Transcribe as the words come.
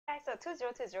So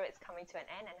 2020 is coming to an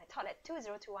end, and I thought that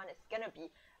 2021 is gonna be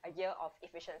a year of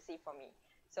efficiency for me.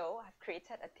 So I've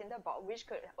created a Tinder bot which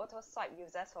could auto swipe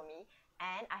users for me,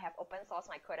 and I have open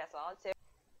sourced my code as well. So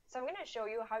I'm gonna show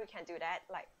you how you can do that.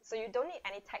 So you don't need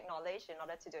any tech knowledge in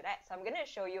order to do that. So I'm gonna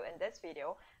show you in this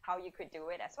video how you could do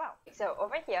it as well. So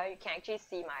over here you can actually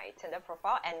see my Tinder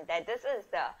profile, and that this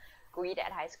is the GUI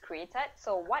that I created.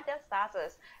 So what this does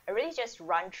is it really just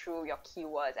run through your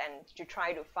keywords and to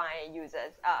try to find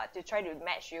users, to try to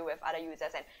match you with other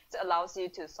users, and it allows you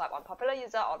to swipe on popular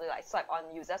user or to swipe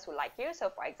on users who like you. So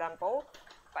for example,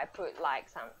 if I put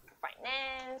some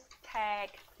finance,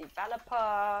 tech,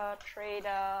 developer,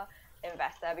 trader,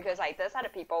 investor, because these are the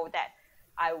people that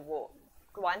I would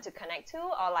want to connect to,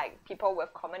 or people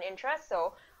with common interests.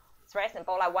 So it's very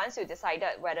simple. Once you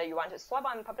decided whether you want to swipe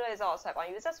on popular users or swipe on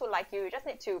users who like you just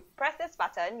need to press this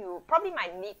button. You probably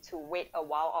might need to wait a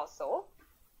while or so.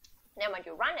 Then when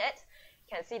you run it,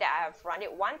 you can see that I have run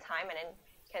it one time, and then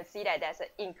you can see that there's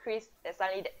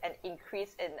suddenly an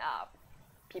increase in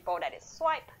people that is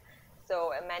swiped.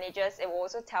 So it will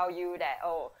also tell you that,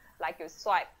 you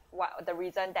swipe, what the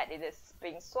reason that it is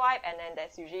being swiped, and then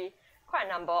there's usually quite a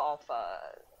number of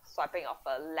swiping of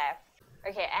left.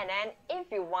 Okay, and then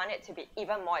if you want it to be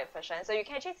even more efficient, so you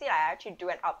can actually see I actually do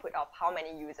an output of how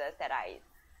many users that I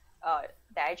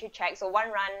actually check. So one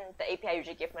run, the API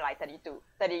usually gives me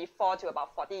 34 to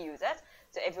about 40 users.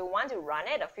 So if you want to run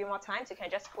it a few more times, you can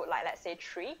just put let's say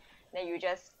 3. Then you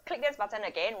just click this button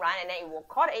again, run, and then it will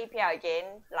call the API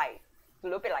again,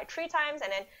 loop it 3 times,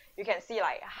 and then you can see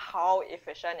how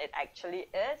efficient it actually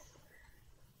is.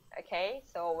 Okay,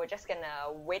 so we're just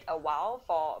gonna wait a while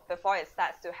before it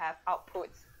starts to have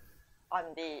outputs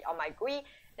on my GUI.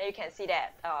 Then you can see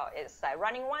that it's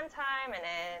running one time, and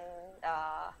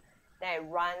then it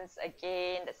runs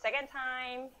again the second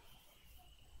time.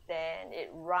 Then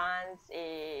it runs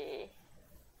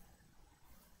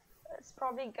it's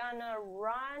probably gonna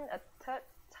run a third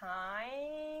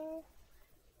time.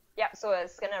 Yep, so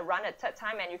it's gonna run a third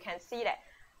time, and you can see that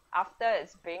after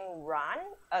it's being run,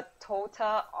 a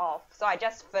total of, so I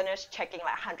just finished checking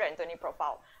 120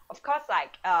 profile. Of course,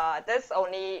 this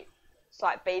only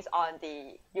swipe based on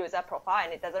the user profile,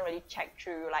 and it doesn't really check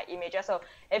through images. So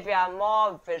if you are a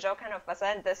more visual kind of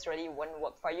person, this really wouldn't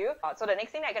work for you. So the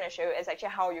next thing I'm going to show you is actually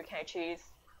how you can actually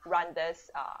run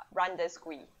this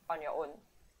GUI on your own.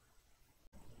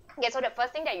 Okay, so the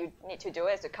first thing that you need to do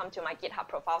is to come to my GitHub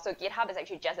profile. So GitHub is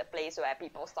actually just a place where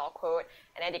people store code,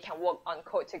 and then they can work on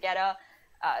code together.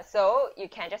 So you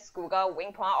can just Google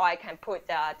Wingpoint, or I can put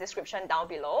the description down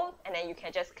below, and then you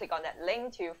can just click on that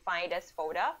link to find this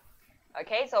folder.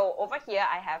 Okay, so over here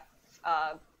I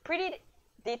have pretty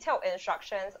detailed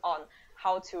instructions on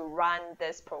how to run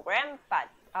this program, but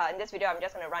in this video I'm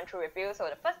just going to run through with you. So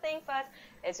the first thing first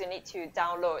is you need to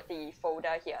download the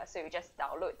folder here. So you just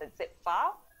download the zip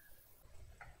file.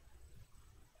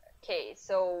 Okay,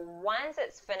 so once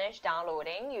it's finished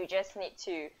downloading, you just need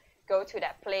to go to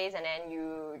that place, and then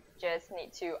you just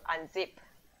need to unzip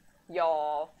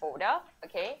your folder.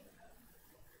 Okay,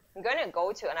 I'm going to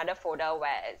go to another folder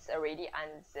where it's already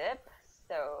unzipped.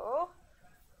 So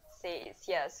say it's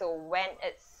here. So when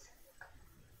it's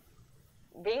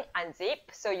being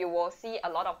unzipped, so you will see a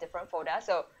lot of different folders.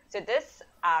 So these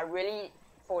are really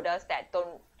folders that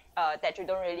you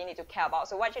don't really need to care about.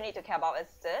 So what you need to care about is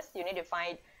this. You need to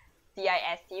find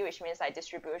dist, which means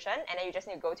distribution, and then you just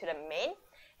need to go to the main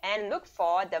and look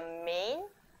for the main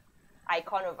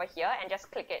icon over here and just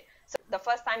click it. So the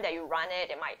first time that you run it,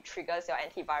 it might trigger your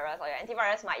antivirus, or your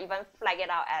antivirus might even flag it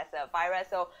out as a virus.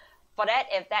 So for that,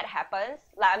 if that happens,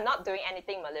 I'm not doing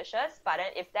anything malicious, but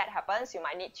then if that happens, you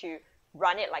might need to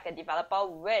run it like a developer,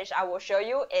 which I will show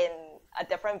you in a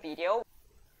different video.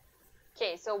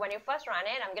 Okay, so when you first run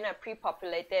it, I'm gonna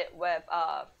pre-populate it with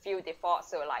a few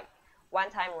defaults. So one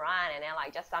time run, and then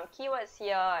just some keywords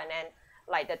here, and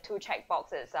then the 2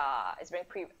 checkboxes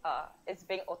is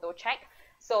being auto checked.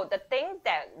 So the thing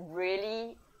that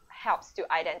really helps to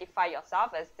identify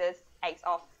yourself is this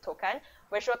x-auth-token,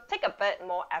 which will take a bit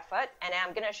more effort, and then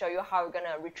I'm going to show you how we're going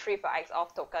to retrieve your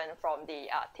x-auth-token from the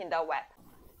Tinder web.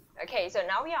 Okay, so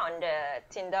now we are on the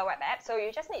Tinder web app. So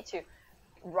you just need to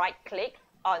right click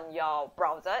on your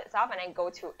browser itself, and then go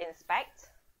to inspect.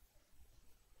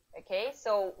 Okay,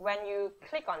 so when you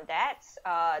click on that,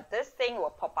 this thing will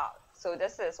pop out. So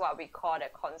this is what we call the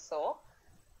console.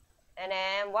 And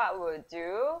then what we'll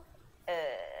do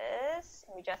is,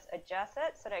 we just adjust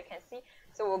it so that you can see.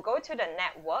 So we'll go to the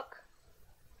network.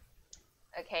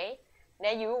 Okay,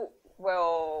 then you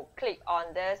will click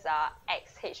on this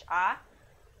XHR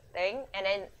thing, and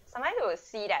then sometimes you will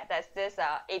see that there's this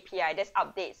API, this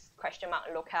updates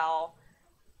 !locale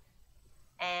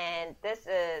and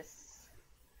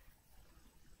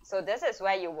this is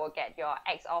where you will get your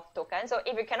x-auth-token. So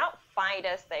if you cannot find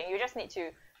this thing, you just need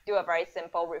to do a very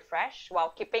simple refresh while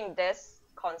keeping this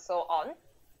console on.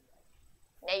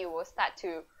 Then you will start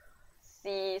to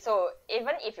see, so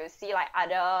even if you see like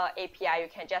other API, you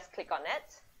can just click on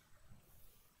it.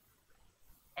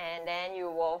 And then you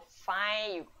will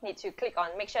find, you need to click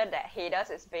on, make sure that headers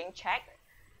is being checked.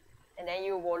 And then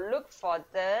you will look for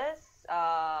this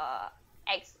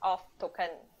x-auth-token.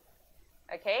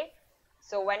 Okay,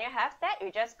 so when you have that,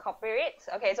 you just copy it.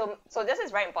 Okay, so this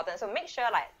is very important. So make sure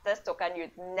like this token, you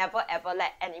never ever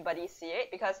let anybody see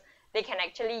it, because they can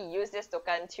actually use this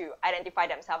token to identify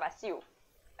themselves as you.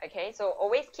 Okay, so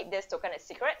always keep this token a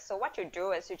secret. So what you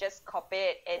do is you just copy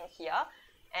it in here,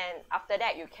 and after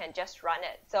that you can just run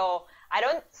it. So I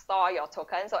don't store your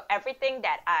token, so everything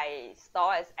that I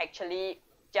store is actually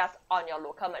just on your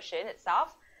local machine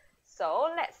itself. So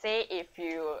let's say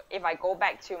if I go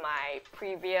back to my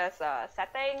previous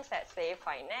settings, let's say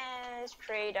finance,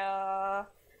 trader,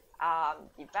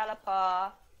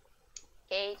 developer,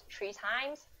 okay, 3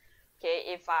 times. Okay,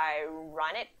 if I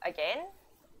run it again,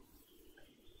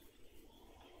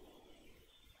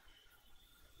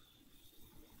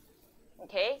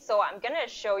 okay, so I'm gonna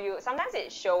show you, sometimes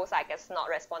it shows like it's not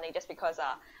responding just because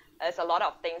there's a lot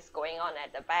of things going on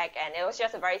at the back, and it was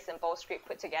just a very simple script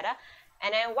put together.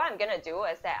 And then what I'm gonna do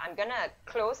is that I'm gonna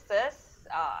close this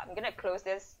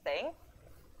thing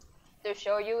to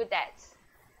show you that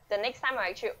the next time I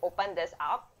actually open this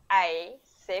up, I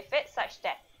save it such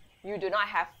that you do not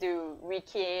have to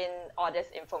rekey in all this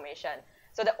information.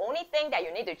 So the only thing that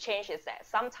you need to change is that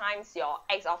sometimes your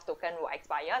x-auth-token will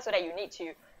expire, so that you need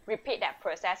to repeat that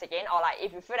process again, or like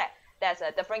if you feel that there's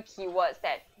a different keywords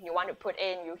that you want to put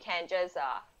in, you can just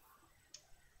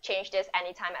change this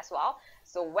anytime as well.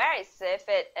 So where I save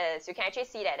it is, you can actually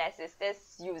see that there's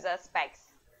this user specs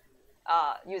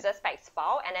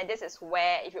file, and then this is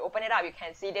where, if you open it up, you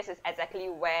can see this is exactly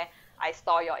where I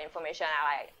store your information.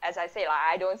 As I say, like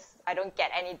I don't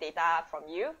get any data from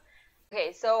you.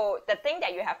 Okay, so the thing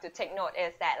that you have to take note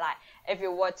is that like if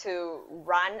you were to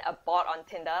run a bot on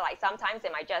Tinder, like sometimes they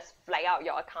might just flag out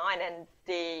your account and then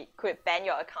they could ban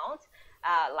your account.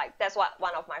 Like that's what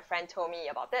one of my friends told me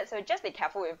about it. So just be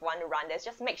careful if you want to run this.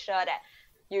 Just make sure that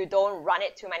you don't run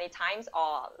it too many times,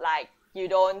 or like you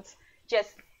don't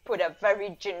just put a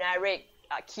very generic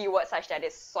keyword such that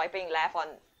it's swiping left on,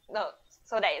 no,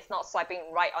 so that it's not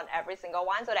swiping right on every single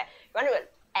one, so that you want to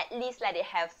at least let it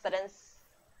have certain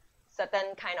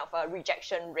kind of a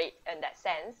rejection rate in that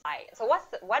sense. So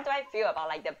what do I feel about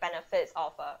like the benefits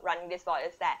of running this bot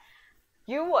is that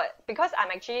you would, because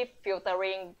I'm actually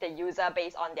filtering the user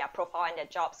based on their profile and their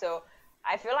job, so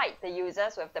I feel like the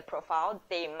users with the profile,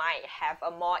 they might have a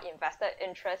more invested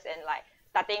interest in like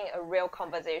starting a real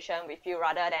conversation with you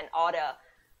rather than all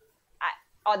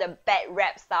the bad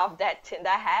rap stuff that Tinder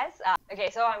has.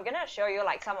 Okay, so I'm gonna show you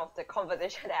like some of the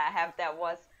conversation that I have that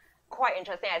was quite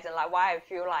interesting, as in like why I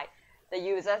feel like the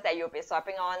users that you'll be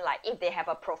swiping on, like if they have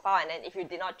a profile and then if you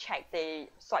did not check the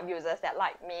swipe users that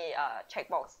like me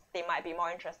checkbox, they might be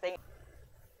more interesting.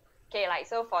 Okay, like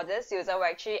so for this user, we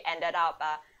actually ended up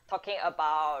talking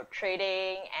about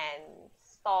trading and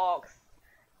stocks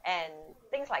and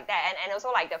things like that, and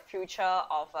also like the future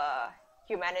of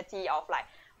humanity, of like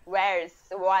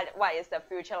what is the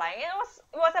future like.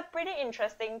 It was a pretty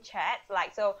interesting chat,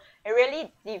 like, so it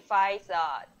really defies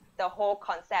the whole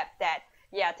concept that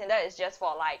yeah, Tinder is just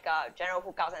for like general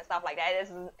hookouts and stuff like that.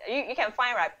 You can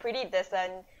find like pretty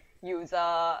decent user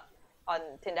on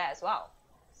Tinder as well.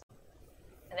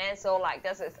 And then so like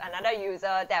this is another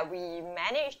user that we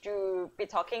managed to be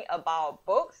talking about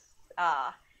books.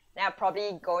 Now I'm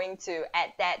probably going to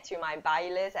add that to my buy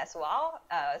list as well.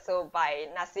 So by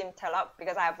Nassim Taleb,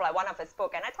 because I have like one of his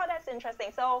book and I thought that's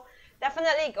interesting. So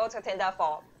definitely go to Tinder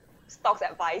for stocks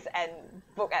advice and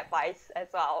book advice as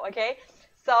well. Okay.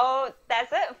 So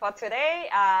that's it for today.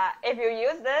 If you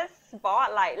use this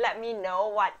bot, like let me know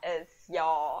what is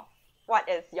your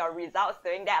results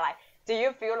doing that. Like, do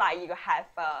you feel like you have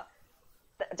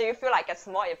do you feel like it's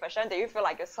more efficient? Do you feel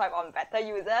like you swipe on better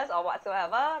users or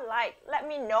whatsoever? Like, let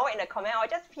me know in the comment, or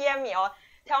just PM me, or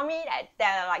tell me that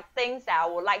there are like things that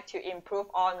I would like to improve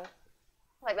on.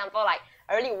 For example, like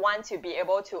I really want to be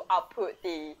able to output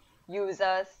the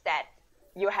users that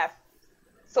you have,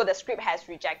 so the script has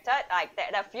rejected. Like there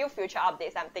are a few future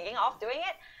updates I'm thinking of doing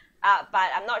it,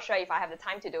 but I'm not sure if I have the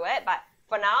time to do it. But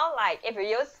for now, like if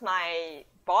you use my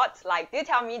bot, like do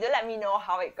let me know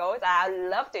how it goes. I'd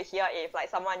love to hear if like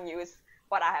someone used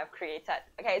what I have created.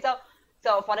 Okay,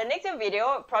 so for the next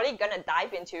video, probably gonna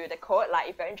dive into the code. Like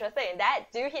if you're interested in that,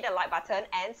 do hit the like button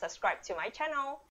and subscribe to my channel.